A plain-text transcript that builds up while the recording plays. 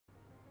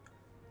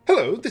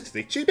Hello, this is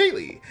H.J.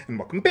 Bailey, and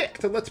welcome back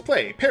to Let's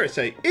Play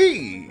Parasite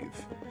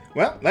Eve!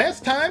 Well,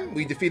 last time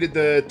we defeated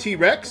the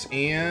T-Rex,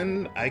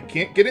 and I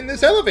can't get in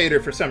this elevator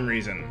for some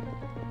reason.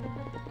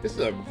 This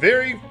is a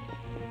very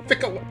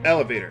fickle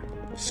elevator.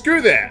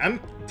 Screw that, I'm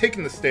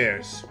taking the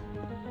stairs.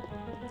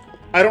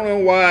 I don't know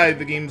why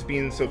the game's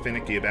being so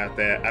finicky about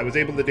that. I was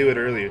able to do it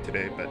earlier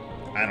today, but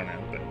I don't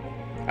know.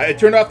 But I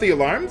turned off the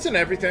alarms and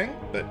everything,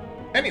 but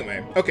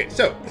anyway. Okay,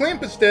 so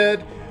Clamp is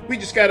dead. We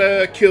just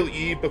gotta kill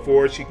Eve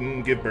before she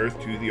can give birth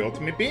to the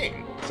ultimate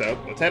being. So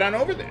let's head on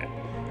over there.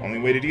 Only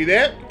way to do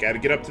that, you gotta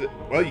get up to the,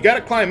 well, you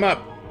gotta climb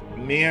up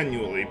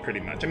manually, pretty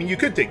much. I mean, you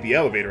could take the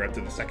elevator up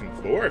to the second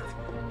floor if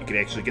you could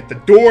actually get the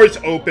doors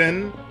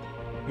open,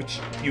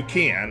 which you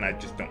can. I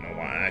just don't know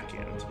why I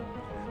can't.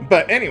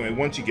 But anyway,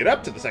 once you get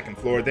up to the second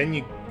floor, then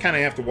you kind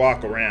of have to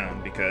walk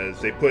around because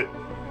they put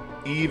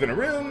Eve in a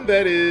room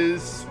that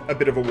is a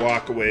bit of a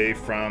walk away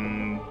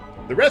from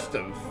the rest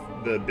of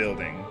the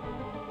building.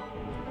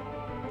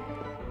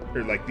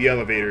 Or like the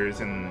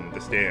elevators and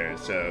the stairs.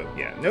 So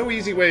yeah, no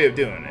easy way of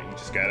doing it. You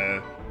just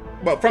gotta,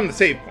 well, from the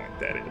save point,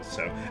 that is.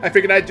 So I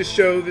figured I'd just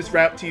show this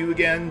route to you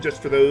again,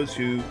 just for those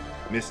who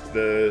missed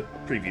the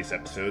previous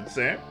episodes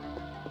there.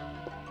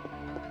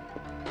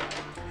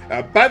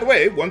 By the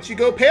way, once you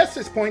go past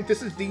this point,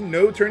 this is the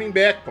no turning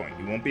back point.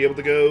 You won't be able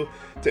to go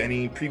to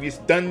any previous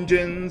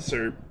dungeons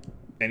or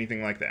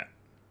anything like that.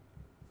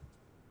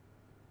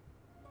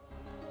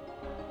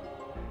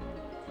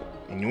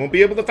 And you won't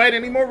be able to fight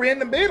any more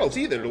random battles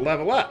either to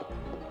level up.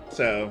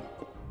 So,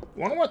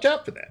 you want to watch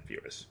out for that,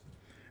 viewers.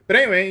 But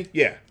anyway,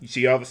 yeah, you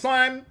see all the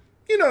slime,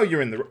 you know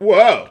you're in the...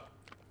 Whoa!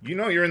 You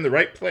know you're in the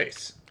right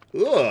place.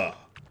 Ugh!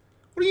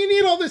 What do you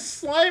need all this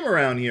slime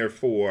around here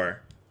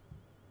for?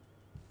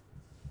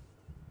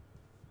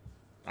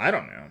 I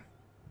don't know.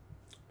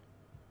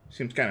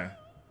 Seems kind of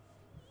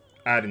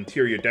odd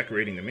interior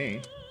decorating to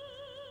me.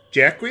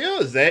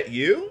 Jacquia, is that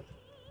you?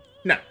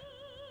 No.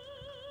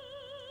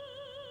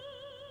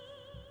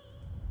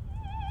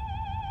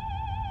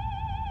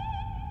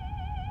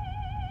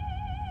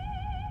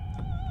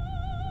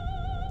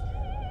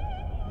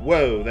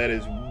 Whoa, that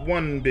is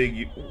one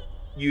big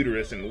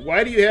uterus. And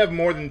why do you have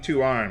more than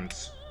 2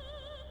 arms?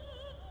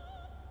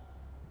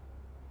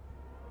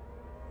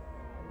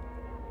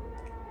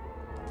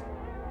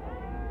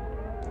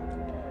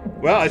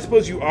 Well, I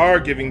suppose you are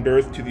giving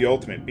birth to the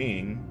ultimate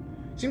being.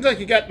 Seems like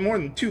you got more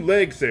than 2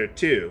 legs there,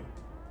 too.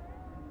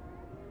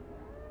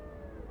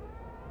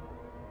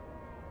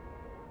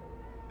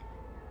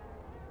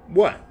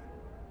 What?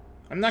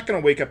 I'm not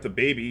going to wake up the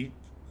baby.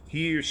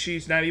 He or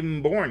she's not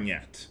even born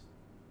yet.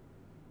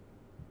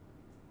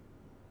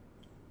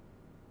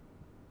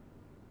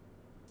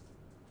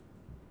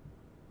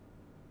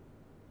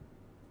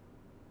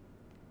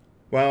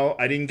 Well,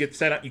 I didn't get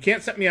set up. You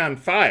can't set me on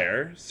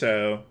fire,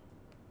 so...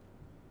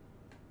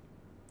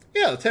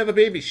 Yeah, let's have a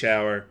baby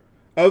shower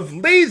of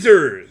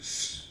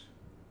lasers!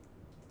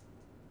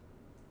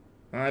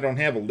 Well, I don't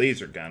have a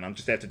laser gun. I'll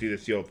just have to do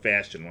this the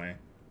old-fashioned way.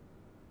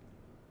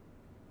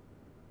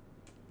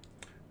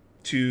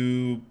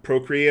 To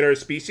procreate our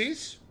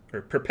species?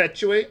 Or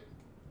perpetuate?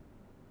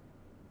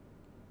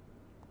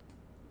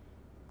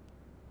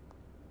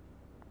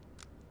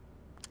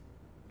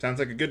 Sounds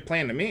like a good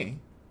plan to me.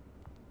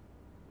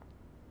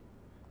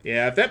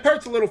 Yeah, if that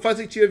part's a little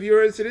fuzzy to you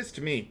viewers, it is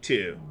to me,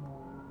 too.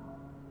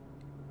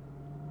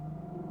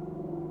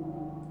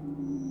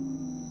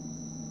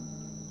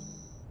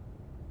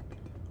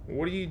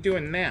 What are you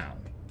doing now?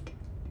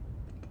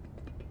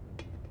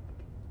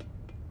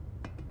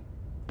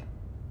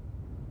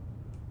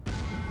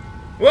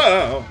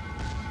 Whoa!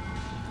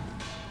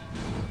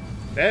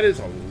 That is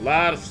a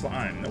lot of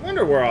slime. No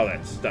wonder where all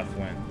that stuff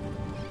went.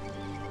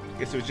 I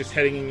guess it was just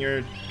heading in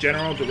your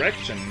general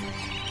direction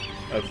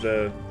of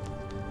the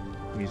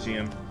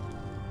museum.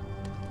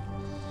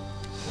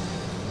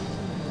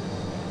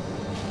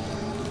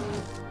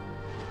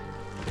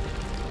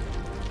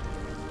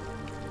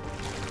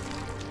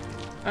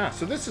 Ah,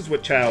 so this is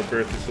what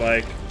childbirth is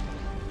like.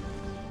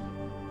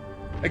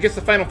 I guess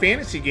the Final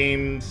Fantasy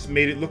games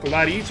made it look a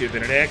lot easier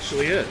than it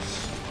actually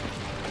is.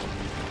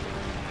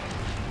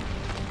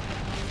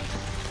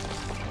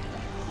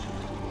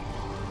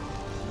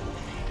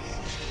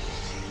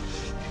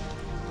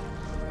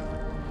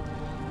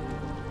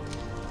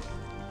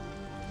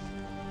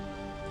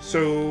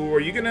 So, are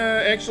you gonna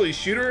actually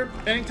shoot her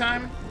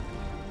anytime?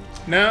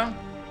 No?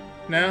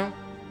 No?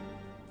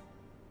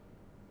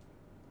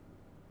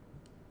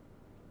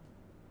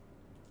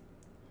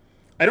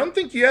 I don't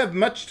think you have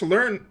much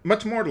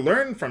more to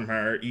learn from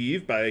her,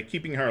 Eve, by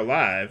keeping her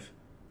alive.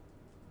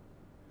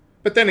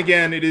 But then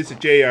again, it is a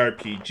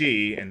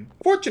JRPG, and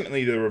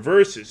fortunately the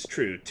reverse is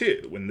true,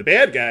 too. When the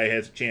bad guy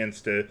has a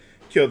chance to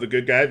kill the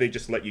good guy, they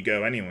just let you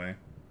go anyway.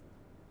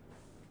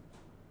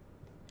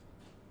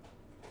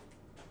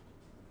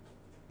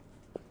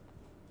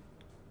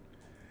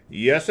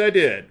 Yes, I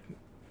did.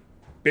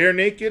 Bare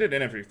naked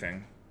and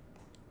everything.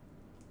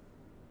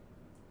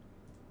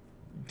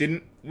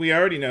 Didn't we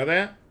already know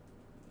that?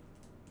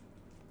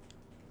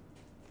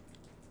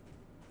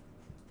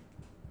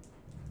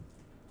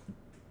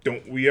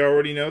 Don't we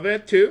already know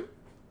that, too?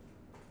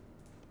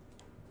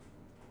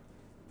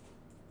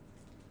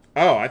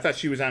 Oh, I thought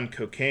she was on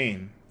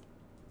cocaine.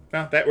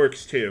 Well, that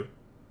works, too.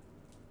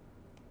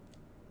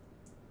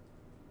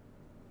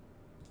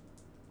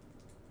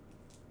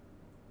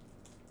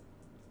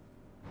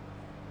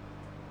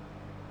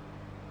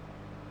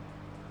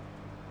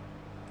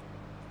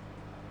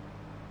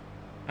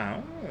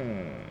 Oh.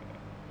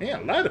 Yeah,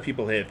 a lot of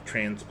people have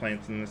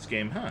transplants in this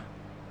game, huh?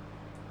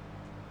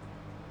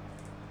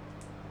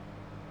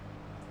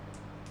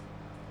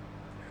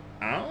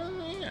 Oh,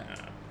 yeah.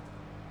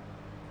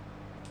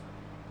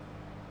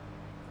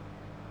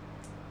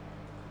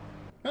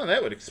 Well,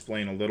 that would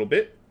explain a little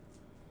bit.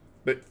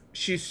 But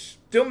she's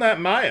still not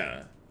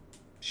Maya.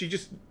 She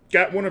just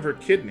got one of her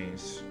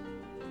kidneys.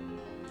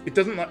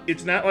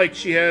 It's not like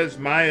she has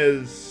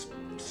Maya's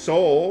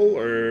soul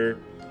or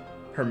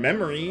her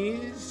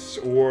memories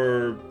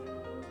or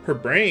her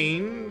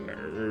brain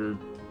or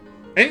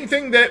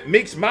anything that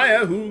makes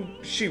Maya who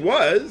she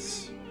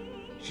was.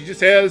 She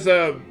just has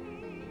a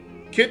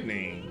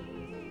kidney.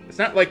 It's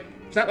not like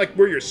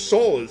where your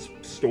soul is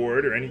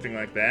stored or anything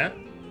like that.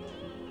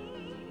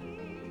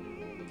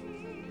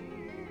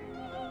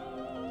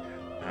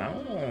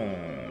 Oh,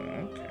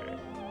 okay.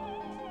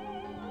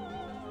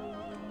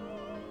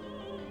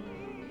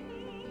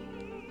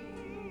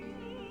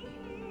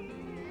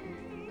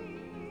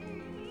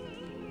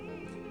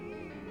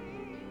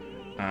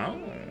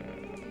 Oh.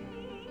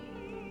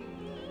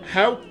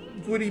 How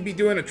would he be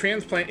doing a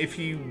transplant if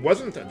he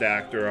wasn't a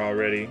doctor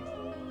already?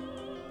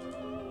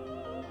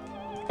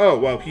 Oh,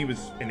 well, he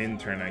was an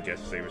intern, I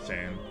guess they were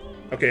saying.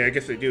 Okay, I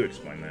guess they do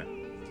explain that.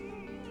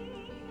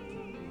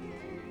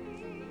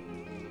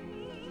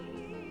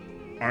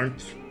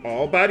 Aren't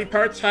all body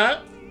parts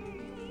hot?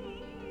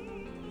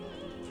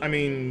 I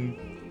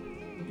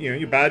mean, you know,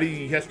 your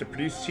body has to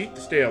produce heat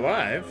to stay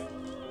alive.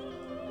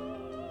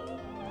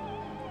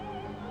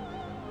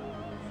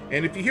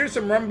 And if you hear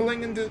some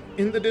rumbling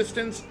in the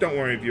distance, don't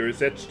worry, viewers,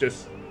 that's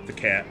just the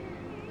cat.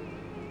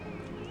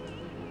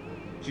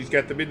 She's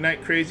got the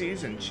midnight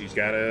crazies, and she's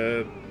got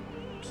to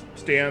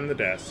stay on the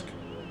desk,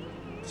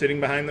 sitting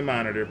behind the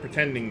monitor,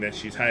 pretending that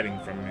she's hiding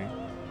from me.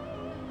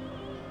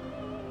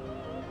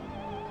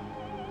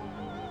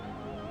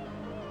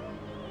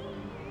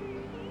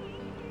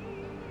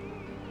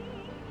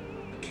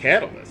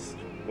 Catalyst?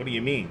 What do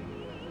you mean?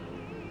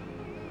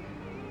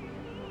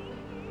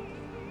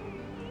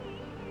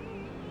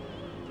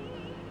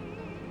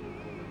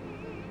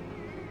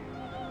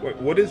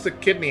 What does the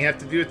kidney have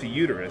to do with the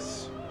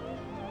uterus?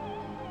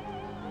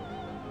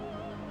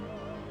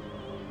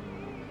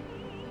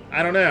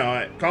 I don't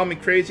know. Call me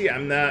crazy.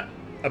 I'm not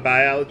a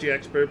biology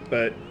expert,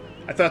 but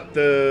I thought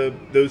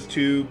those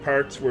two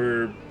parts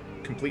were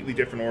completely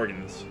different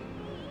organs.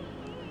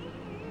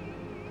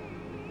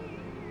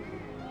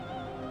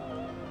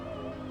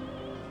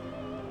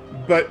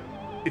 But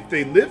if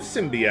they live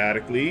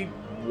symbiotically,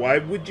 why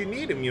would you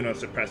need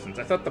immunosuppressants?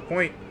 I thought the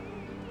point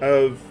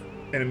of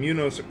an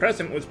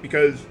immunosuppressant was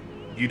because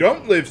you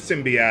don't live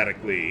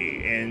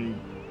symbiotically,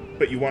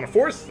 but you want to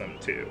force them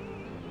to.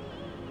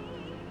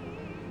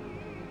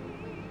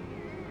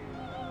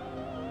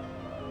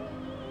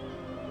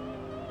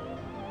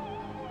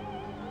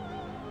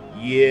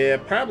 Yeah,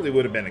 probably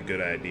would have been a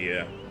good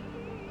idea.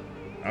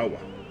 Oh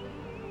well.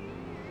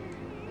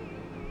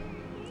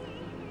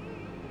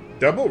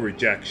 Double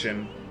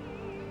rejection.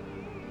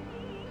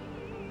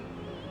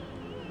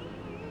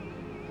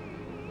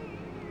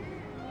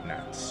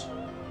 Nuts.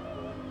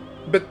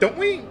 But don't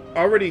we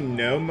already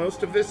know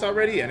most of this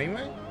already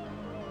anyway?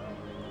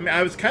 I mean,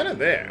 I was kind of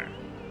there.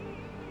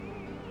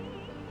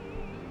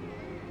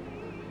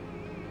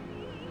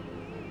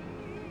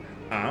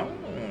 Oh,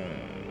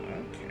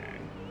 okay.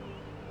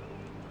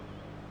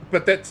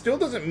 But that still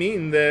doesn't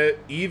mean that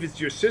Eve is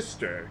your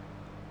sister.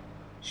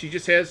 She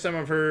just has some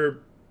of her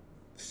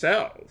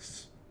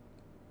cells.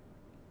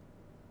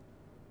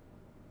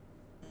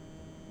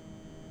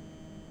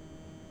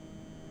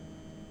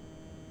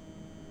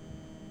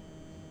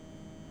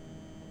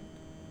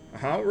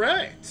 All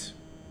right.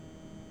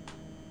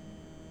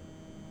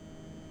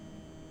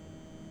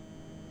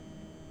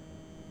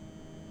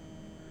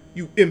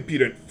 You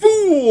impudent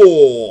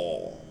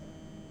fool!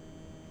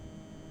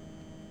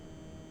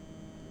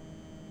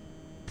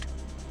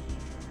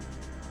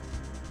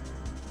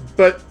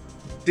 But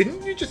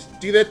didn't you just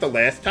do that the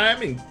last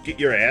time and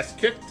get your ass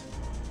kicked?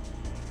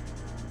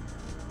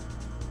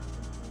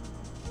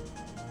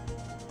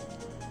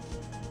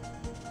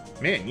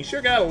 Man, you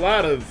sure got a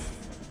lot of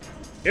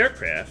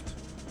aircraft.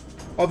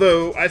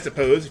 Although, I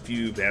suppose if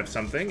you have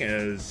something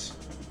as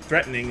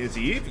threatening as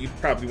Eve, you'd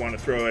probably want to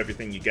throw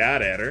everything you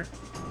got at her.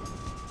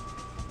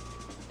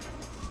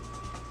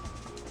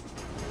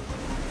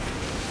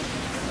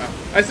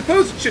 I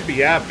suppose it should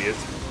be obvious,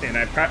 and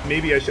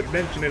maybe I should have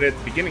mentioned it at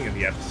the beginning of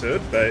the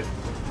episode, but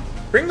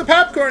bring the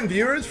popcorn,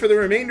 viewers, for the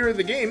remainder of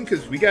the game,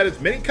 because we got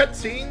as many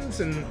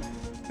cutscenes and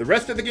the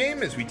rest of the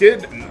game as we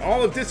did in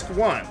all of Disc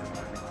 1.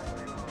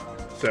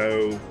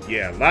 So,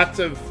 yeah, lots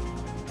of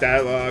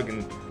dialogue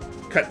and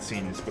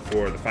cutscenes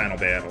before the final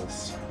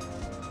battles.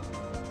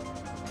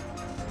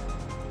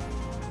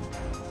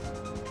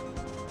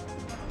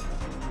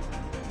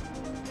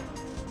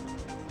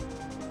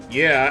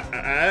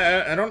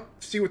 Yeah, I don't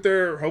see what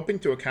they're hoping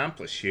to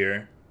accomplish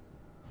here.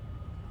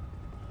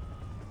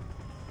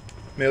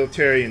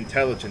 Military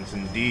intelligence,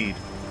 indeed.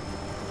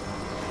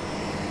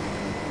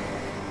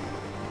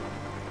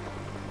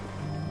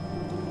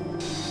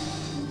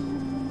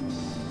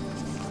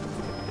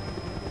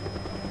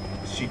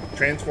 Is she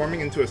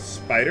transforming into a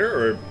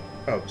spider, or...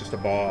 oh, just a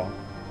ball?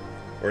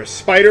 Or a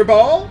spider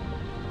ball?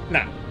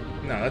 No,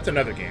 that's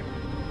another game.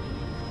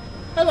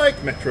 I like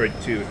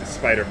Metroid 2 with the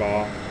spider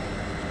ball.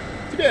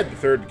 Too bad the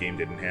third game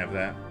didn't have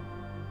that.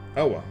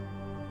 Oh well.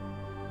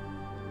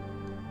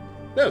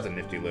 That was a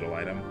nifty little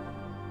item.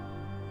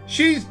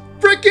 She's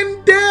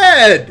freaking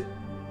dead!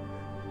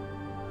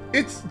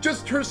 It's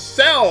just her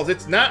cells.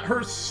 It's not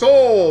her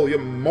soul, you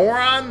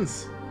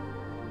morons.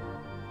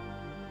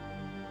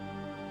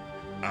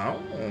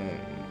 Oh.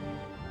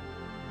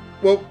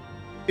 Well,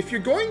 if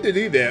you're going to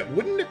do that,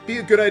 wouldn't it be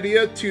a good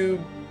idea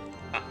to,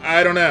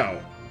 I don't know,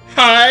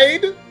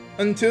 hide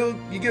until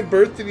you give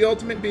birth to the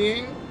ultimate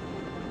being?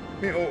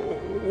 I mean,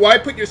 why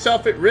put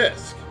yourself at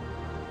risk?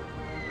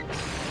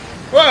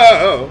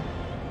 Whoa!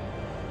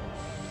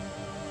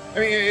 I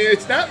mean,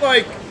 it's not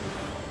like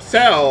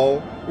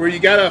Cell, where you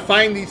gotta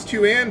find these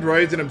two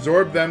androids and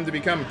absorb them to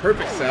become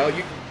perfect Cell.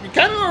 You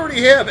kind of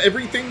already have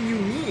everything you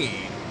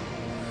need.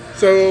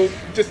 So,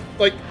 just,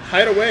 like,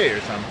 hide away or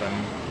something.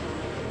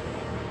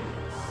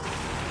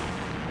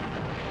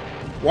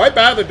 Why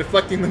bother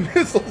deflecting the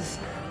missiles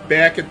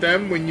back at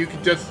them when you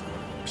could just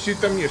shoot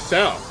them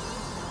yourself?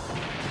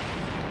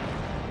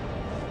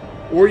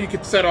 Or you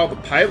could set all the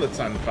pilots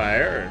on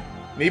fire.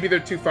 Or maybe they're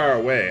too far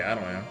away. I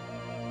don't know.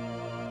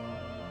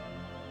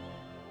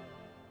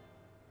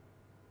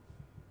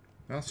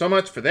 Well, so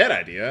much for that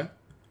idea.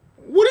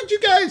 What did you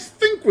guys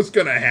think was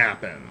gonna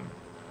happen?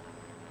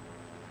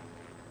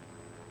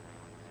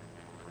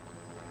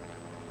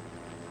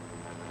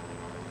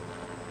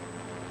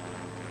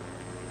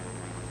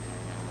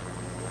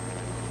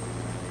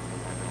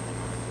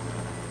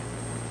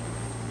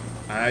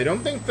 I don't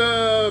think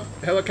the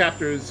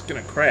helicopter is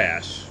gonna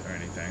crash or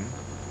anything.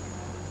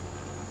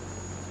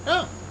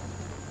 Oh.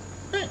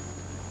 Hey.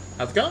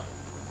 How's it going?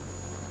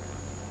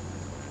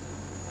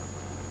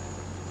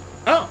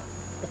 Oh.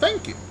 Well,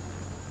 thank you.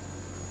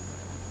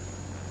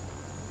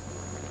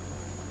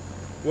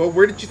 Well,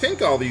 where did you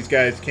think all these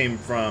guys came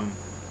from?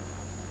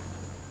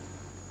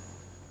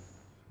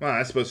 Well,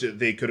 I suppose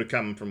they could have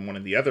come from one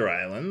of the other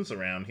islands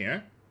around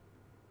here.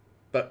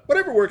 But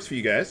whatever works for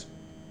you guys.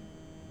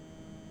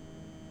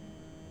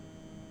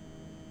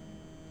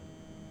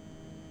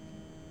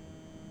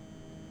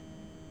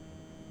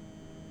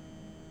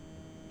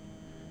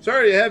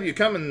 Sorry to have you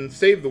come and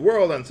save the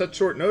world on such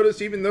short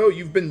notice, even though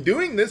you've been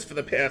doing this for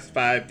the past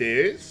 5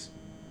 days.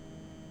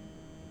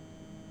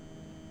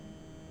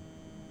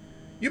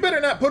 You better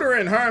not put her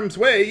in harm's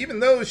way, even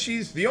though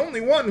she's the only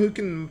one who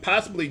can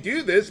possibly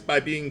do this by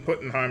being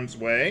put in harm's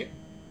way.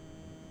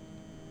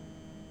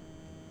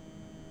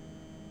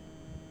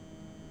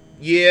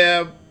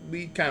 Yeah,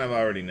 we kind of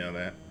already know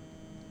that.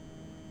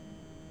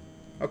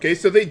 Okay,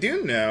 so they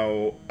do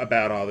know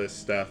about all this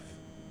stuff.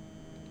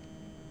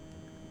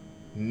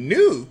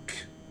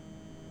 Nuke?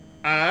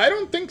 I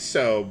don't think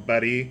so,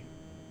 buddy.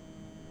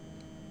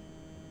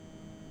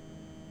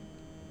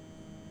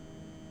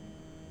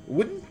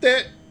 Wouldn't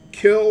that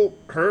kill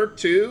her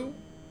too?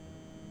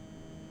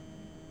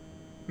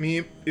 I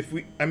mean, a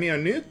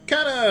nuke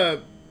kind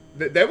of...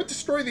 That would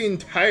destroy the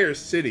entire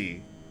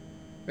city.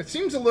 That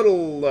seems a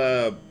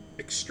little,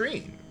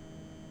 extreme.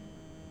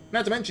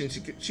 Not to mention,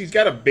 she's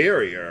got a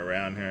barrier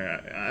around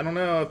her. I don't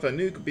know if a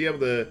nuke would be able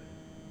to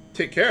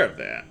take care of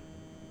that.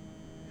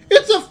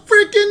 It's a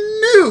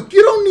freaking nuke!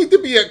 You don't need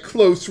to be at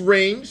close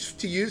range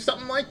to use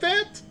something like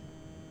that.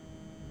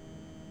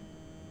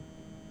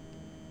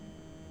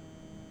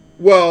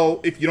 Well,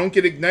 if you don't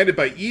get ignited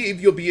by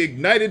Eve, you'll be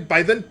ignited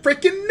by the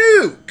freaking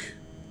nuke!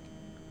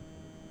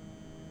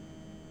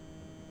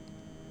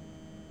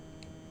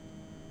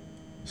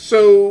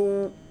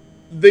 So,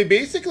 they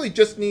basically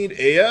just need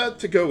Aya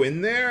to go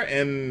in there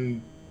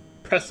and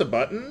press a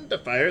button to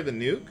fire the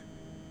nuke?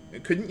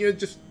 Couldn't you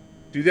just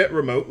do that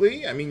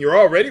remotely? I mean, you're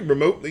already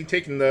remotely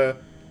taking the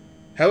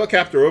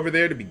helicopter over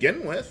there to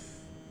begin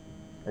with.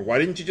 Or why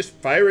didn't you just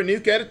fire a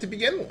nuke at it to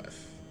begin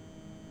with?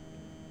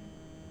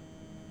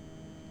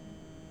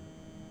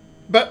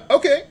 But,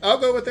 okay, I'll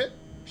go with it.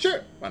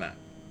 Sure, why not?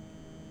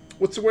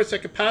 What's the worst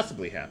that could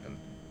possibly happen?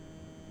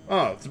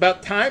 Oh, it's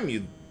about time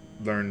you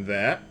learned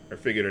that, or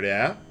figured it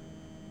out.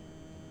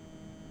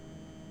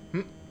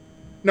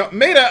 No,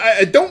 Maida,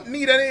 I don't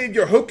need any of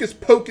your hocus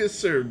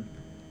pocus or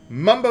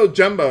mumbo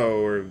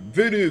jumbo or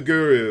voodoo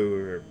guru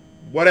or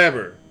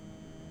whatever.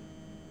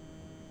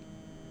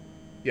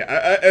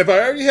 Yeah, I've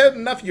already had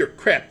enough of your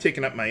crap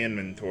taking up my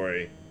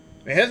inventory.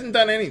 It hasn't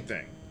done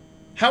anything.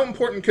 How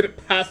important could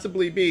it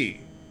possibly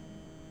be?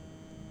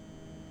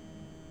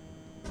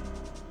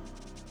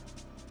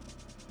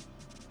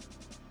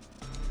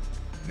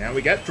 Now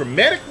we got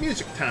dramatic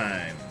music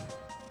time.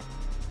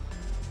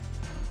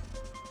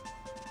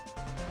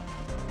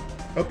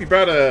 Hope you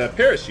brought a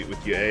parachute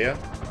with you, Aya.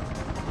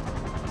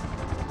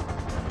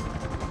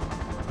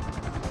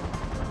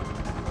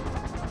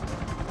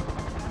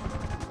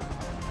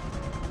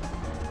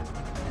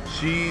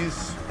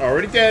 She's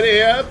already dead,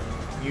 Aya.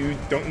 You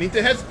don't need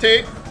to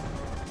hesitate.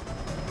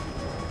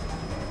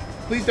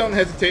 Please don't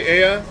hesitate,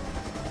 Aya.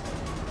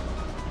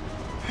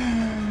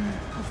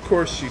 Of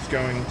course she's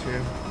going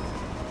to.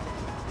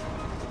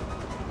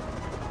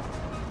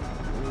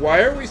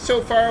 Why are we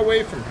so far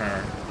away from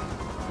her?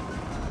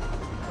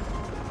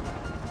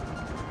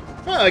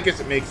 Well, I guess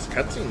it makes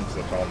cutscenes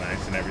look all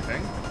nice and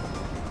everything.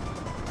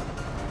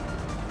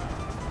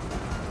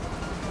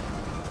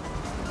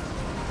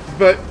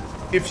 But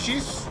if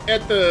she's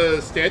at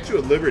the Statue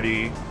of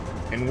Liberty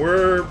and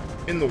we're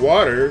in the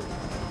water,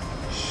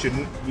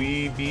 shouldn't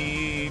we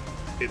be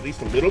at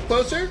least a little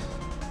closer?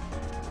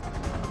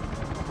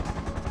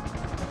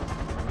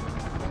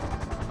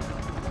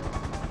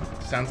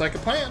 Sounds like a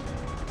plan.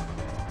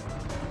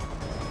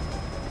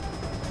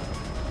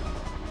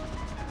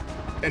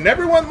 And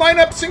everyone line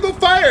up single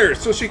fire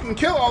so she can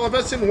kill all of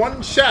us in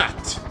one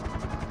shot.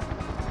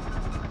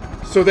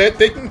 So that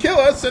they can kill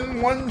us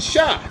in one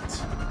shot.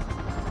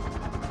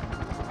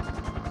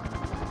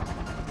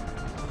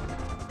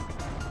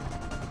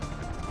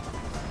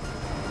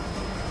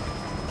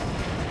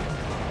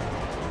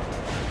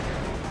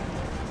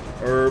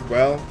 Or,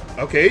 well,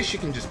 okay, she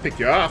can just pick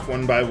you off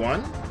one by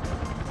one.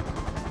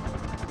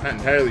 Not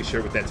entirely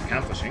sure what that's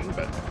accomplishing,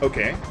 but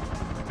okay.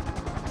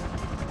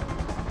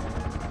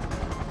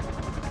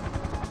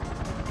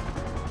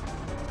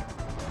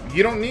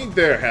 You don't need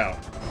their help.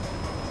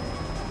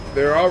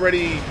 They're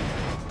already...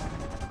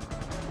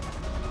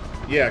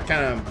 yeah,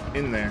 kind of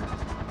in there.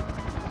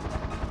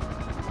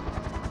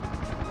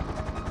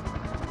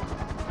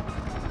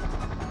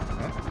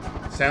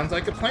 Well, sounds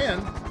like a plan.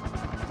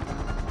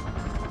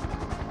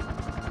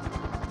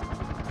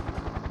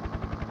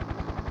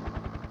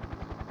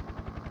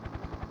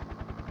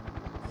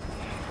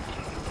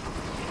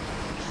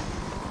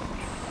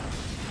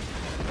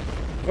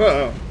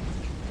 Whoa.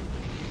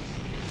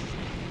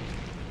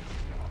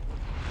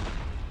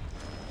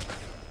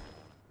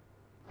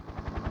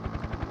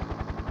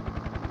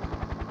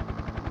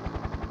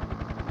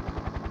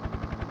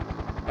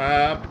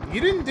 You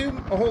didn't do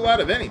a whole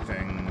lot of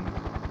anything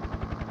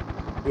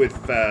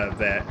with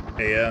that,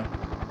 Aya.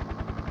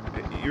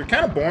 You're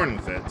kind of born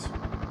with it.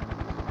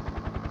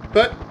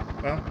 But,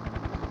 well,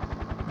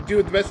 do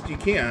it the best you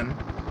can.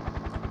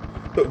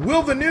 But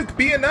will the nuke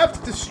be enough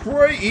to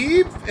destroy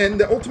Eve and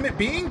the ultimate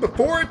being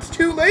before it's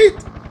too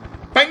late?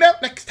 Find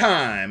out next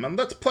time on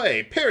Let's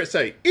Play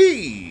Parasite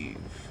Eve.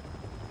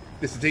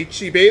 This is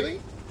H.C. Bailey,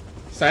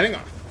 signing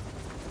off.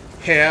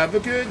 Have a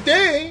good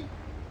day.